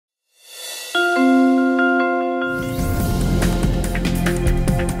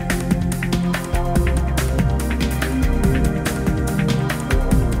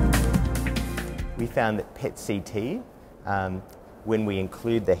found that PET-CT, when we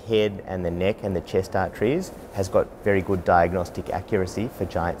include the head and the neck and the chest arteries, has got very good diagnostic accuracy for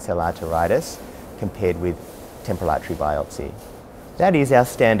giant cell arteritis compared with temporal artery biopsy. That is our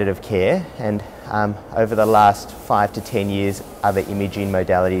standard of care, and over the last 5 to 10 years, other imaging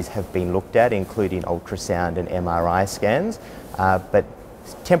modalities have been looked at, including ultrasound and MRI scans, but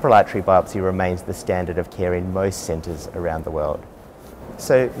temporal artery biopsy remains the standard of care in most centres around the world.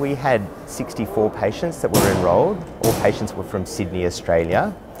 So we had 64 patients that were enrolled. All patients were from Sydney,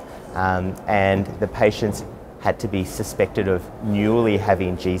 Australia, and the patients had to be suspected of newly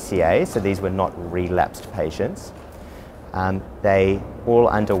having GCA, so these were not relapsed patients. They all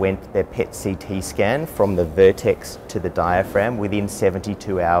underwent their PET-CT scan from the vertex to the diaphragm within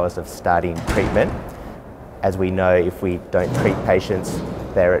 72 hours of starting treatment. As we know, if we don't treat patients,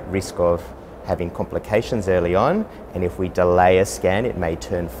 they're at risk of having complications early on, and if we delay a scan, it may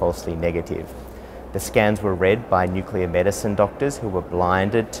turn falsely negative. The scans were read by nuclear medicine doctors who were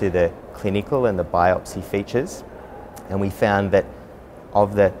blinded to the clinical and the biopsy features, and we found that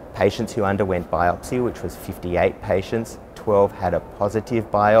of the patients who underwent biopsy, which was 58 patients, 12 had a positive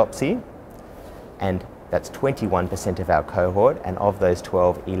biopsy, and that's 21% of our cohort, and of those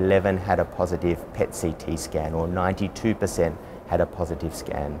 12, 11 had a positive PET-CT scan, or 92% had a positive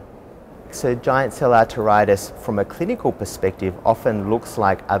scan. So giant cell arteritis, from a clinical perspective, often looks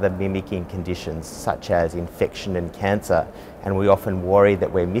like other mimicking conditions, such as infection and cancer, and we often worry that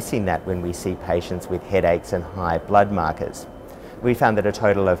we're missing that when we see patients with headaches and high blood markers. We found that a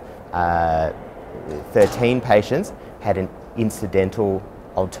total of 13 patients had an incidental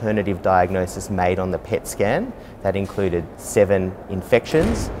alternative diagnosis made on the PET scan. That included 7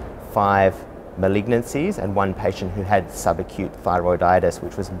 infections, 5 malignancies, and 1 patient who had subacute thyroiditis,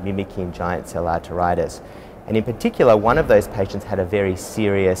 which was mimicking giant cell arteritis. And in particular, one of those patients had a very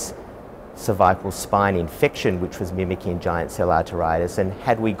serious cervical spine infection, which was mimicking giant cell arteritis, and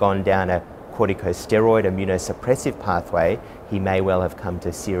had we gone down a corticosteroid immunosuppressive pathway, he may well have come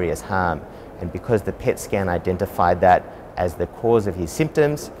to serious harm. And because the PET scan identified that as the cause of his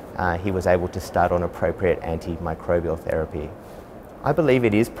symptoms, he was able to start on appropriate antimicrobial therapy. I believe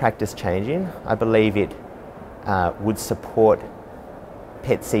it is practice changing. I believe it would support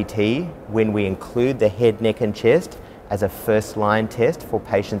PET-CT when we include the head, neck and chest as a first-line test for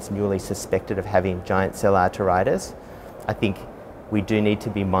patients newly suspected of having giant cell arteritis. I think we do need to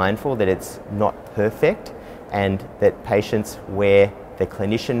be mindful that it's not perfect, and that patients where the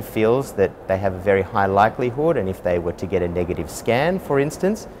clinician feels that they have a very high likelihood, and if they were to get a negative scan, for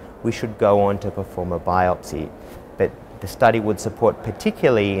instance, we should go on to perform a biopsy. But the study would support,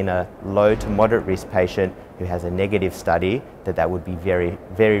 particularly in a low to moderate risk patient who has a negative study, that would be very,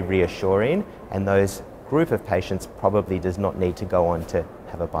 very reassuring, and those group of patients probably does not need to go on to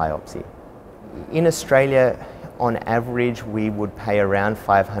have a biopsy. In Australia, on average, we would pay around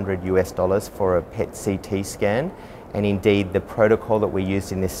 $500 for a PET-CT scan, and indeed the protocol that we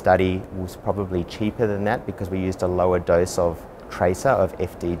used in this study was probably cheaper than that because we used a lower dose of tracer, of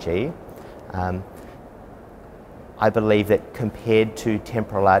FDG. I believe that compared to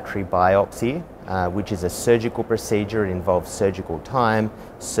temporal artery biopsy, which is a surgical procedure, it involves surgical time,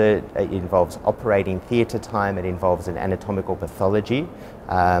 it involves operating theatre time, it involves an anatomical pathology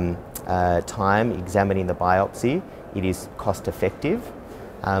time examining the biopsy, it is cost effective.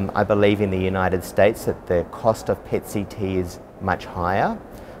 I believe in the United States that the cost of PET-CT is much higher.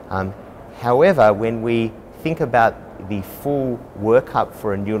 However, when we think about the full workup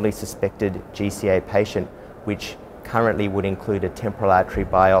for a newly suspected GCA patient, which currently would include a temporal artery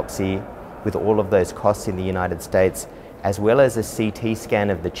biopsy with all of those costs in the United States, as well as a CT scan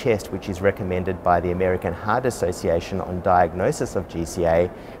of the chest, which is recommended by the American Heart Association on diagnosis of GCA,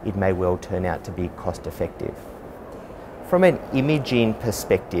 it may well turn out to be cost effective. From an imaging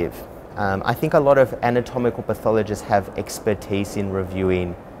perspective, I think a lot of anatomical pathologists have expertise in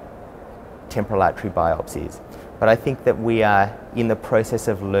reviewing temporal artery biopsies, but I think that we are in the process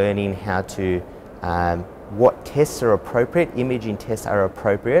of learning how to what tests are appropriate, imaging tests are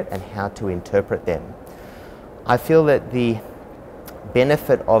appropriate, and how to interpret them. I feel that the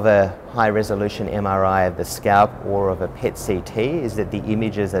benefit of a high-resolution MRI of the scalp or of a PET-CT is that the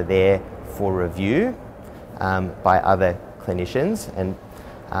images are there for review by other clinicians, and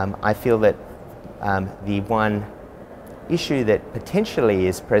I feel that the one issue that potentially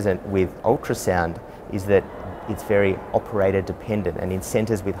is present with ultrasound is that it's very operator dependent, and in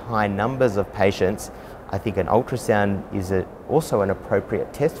centres with high numbers of patients, I think an ultrasound is also an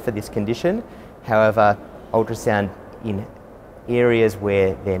appropriate test for this condition. However, ultrasound in areas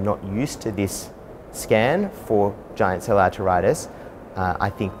where they're not used to this scan for giant cell arteritis I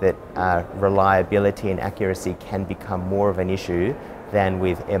think that reliability and accuracy can become more of an issue than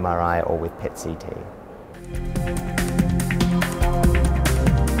with MRI or with PET-CT.